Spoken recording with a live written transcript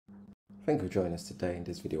Thank you for joining us today. In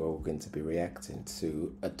this video, we're going to be reacting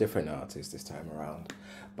to a different artist this time around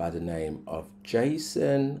by the name of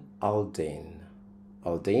Jason Aldean.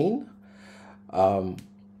 Aldean?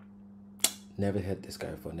 Never heard this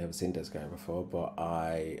guy before, never seen this guy before, but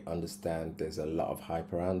I understand there's a lot of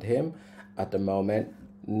hype around him at the moment.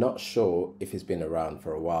 Not sure if he's been around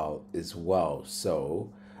for a while as well.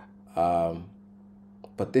 So,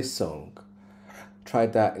 but this song,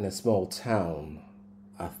 Tried That in a Small Town,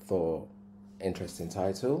 I thought, interesting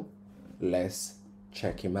title. Let's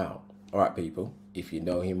check him out. All right, people, if you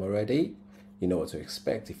know him already, you know what to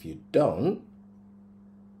expect. If you don't,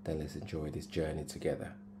 then let's enjoy this journey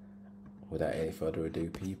together. Without any further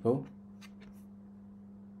ado, people,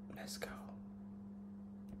 let's go.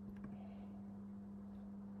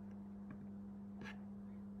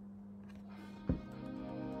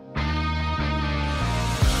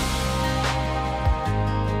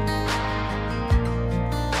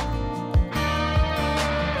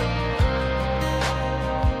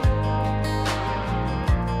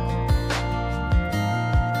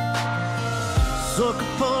 Sucker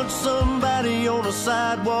punch somebody on a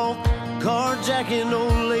sidewalk, carjacking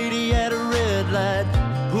old lady at a red light,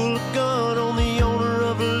 pull a gun on the owner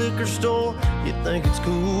of a liquor store. You think it's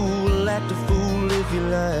cool, act a fool if you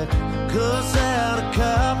like, cuss out a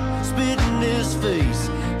cop, spit in his face,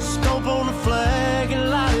 stomp on the flag and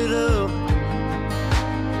light it up.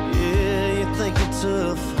 Yeah, you think you're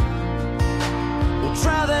tough. Well,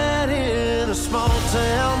 try that in a small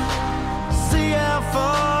town, see how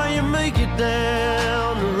far you make it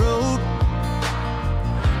down the road.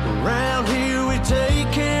 Around here we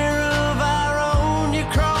take care of our own. You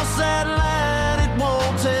cross that line, it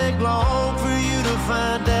won't take long for you to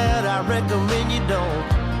find out. I recommend you don't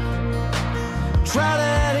try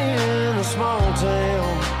that in a small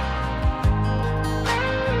town.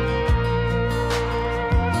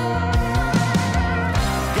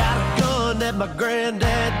 Got a gun that my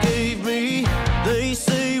granddad gave me. They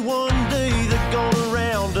say one day they're gonna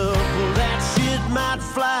round up. Well, that shit might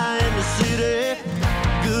fly in the city.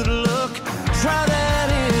 Good luck, try that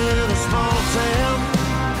in a small town.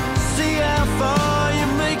 See how far you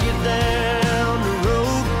make it down the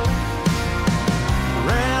road.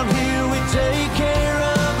 Around here we take care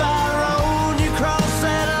of our own. You cross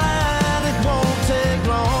that line, it won't take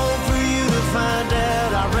long for you to find out.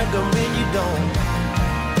 I recommend you don't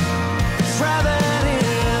try that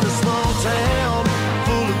in a small town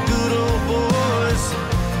full of good old boys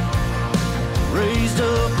raised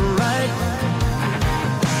up right.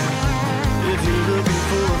 If you're looking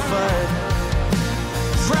for a fight,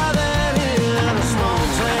 try that in a small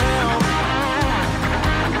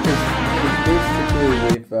It's basically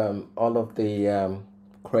with all of the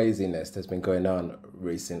craziness that's been going on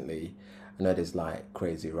recently. I know there's like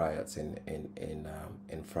crazy riots in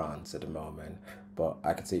France at the moment, but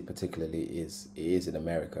I can see particularly it is in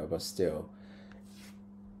America, but still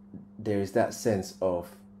there is that sense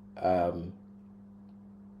of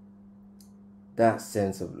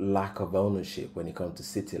lack of ownership when it comes to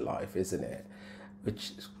city life, isn't it?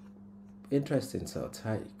 Which is interesting sort of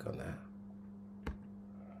take on that.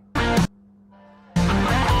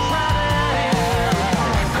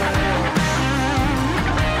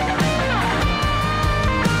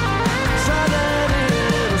 Try that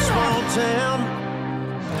in a small town.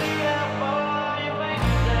 See how far you make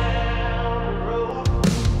it down the road.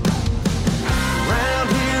 Around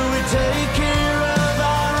here we take care of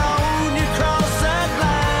our own. You cross that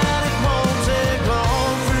line, it won't take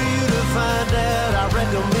long for you to find out. I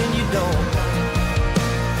recommend you don't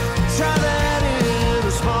try that in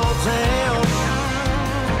a small town.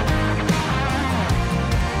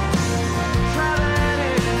 Try that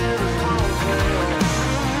in a small town.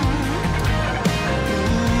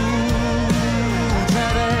 Ooh, try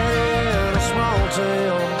that in a small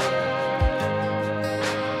town.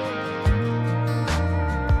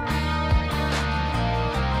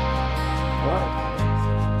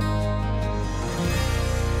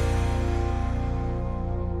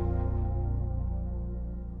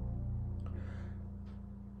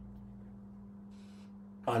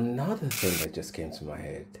 Another thing that just came to my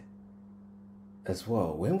head as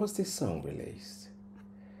well, when was this song released?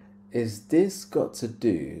 Is this got to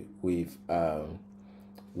do with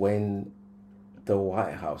when the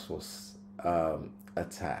White House was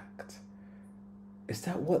attacked? Is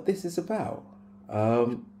that what this is about?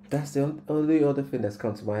 That's the only other thing that's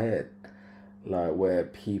come to my head, like where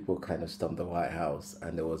people kind of stormed the White House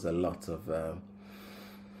and there was a lot of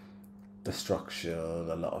destruction,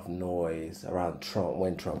 a lot of noise around Trump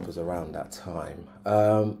when Trump was around that time.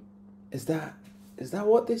 Is is that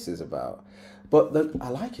what this is about? But I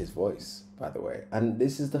like his voice, by the way. And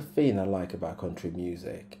this is the thing I like about country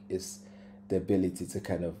music, is the ability to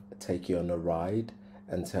kind of take you on a ride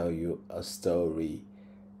and tell you a story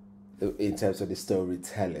in terms of the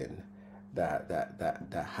storytelling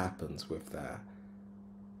that happens with that.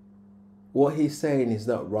 What he's saying is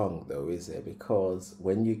not wrong, though, is it? Because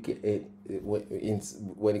when you get it,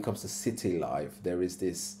 when it comes to city life, there is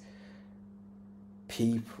this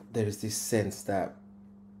sense that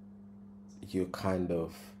you're kind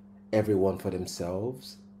of everyone for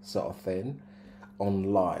themselves sort of thing,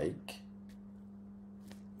 unlike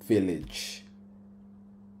village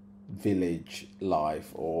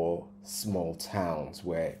life or small towns,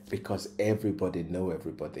 where because everybody know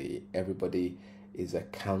everybody is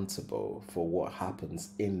accountable for what happens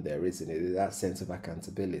in there, isn't it? That sense of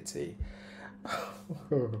accountability.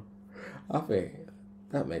 I think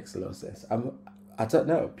that makes a lot of sense. I don't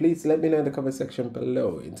know. Please let me know in the comment section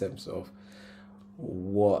below in terms of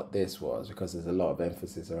what this was, because there's a lot of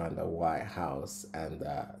emphasis around the White House and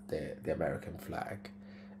the American flag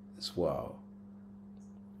as well.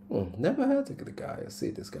 Never heard of the guy. I've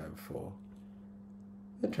seen this guy before.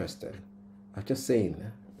 Interesting. I've just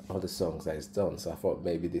seen all the songs that he's done, so I thought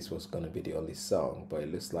maybe this was going to be the only song, but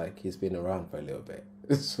it looks like he's been around for a little bit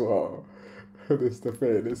as well. That's the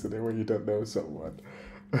thing, isn't it, when you don't know someone?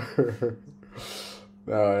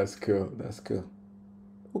 No, that's cool. That's cool.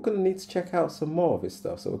 We're gonna need to check out some more of his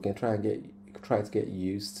stuff so we can try to get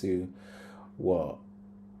used to what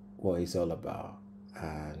he's all about,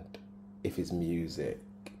 and if his music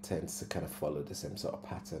tends to kind of follow the same sort of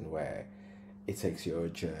pattern where it takes you on a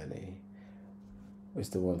journey. It's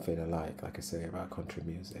the one thing I like I say about country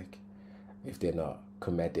music. If they're not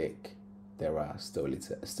comedic, there are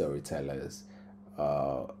storytellers.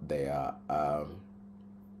 They are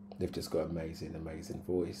they've just got amazing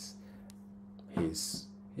voice. He's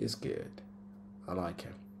good. I like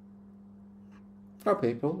him. Alright,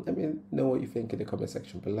 people, let me know what you think in the comment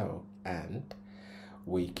section below, and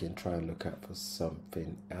we can try and look out for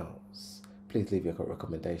something else. Please leave your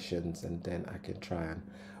recommendations, and then I can try and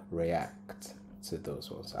react to those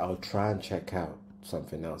ones. I'll try and check out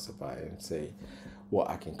something else about it and see what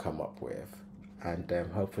I can come up with, and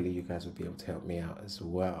hopefully you guys will be able to help me out as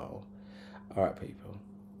well. Alright, people,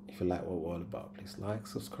 if you like what we're all about, please like,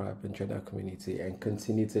 subscribe, and join our community, and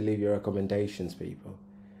continue to leave your recommendations, people.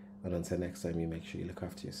 And until next time, you make sure you look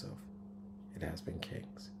after yourself. It has been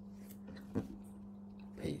Kings.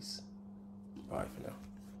 Peace. Bye for now.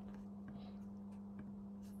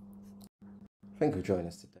 Thank you for joining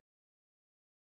us today.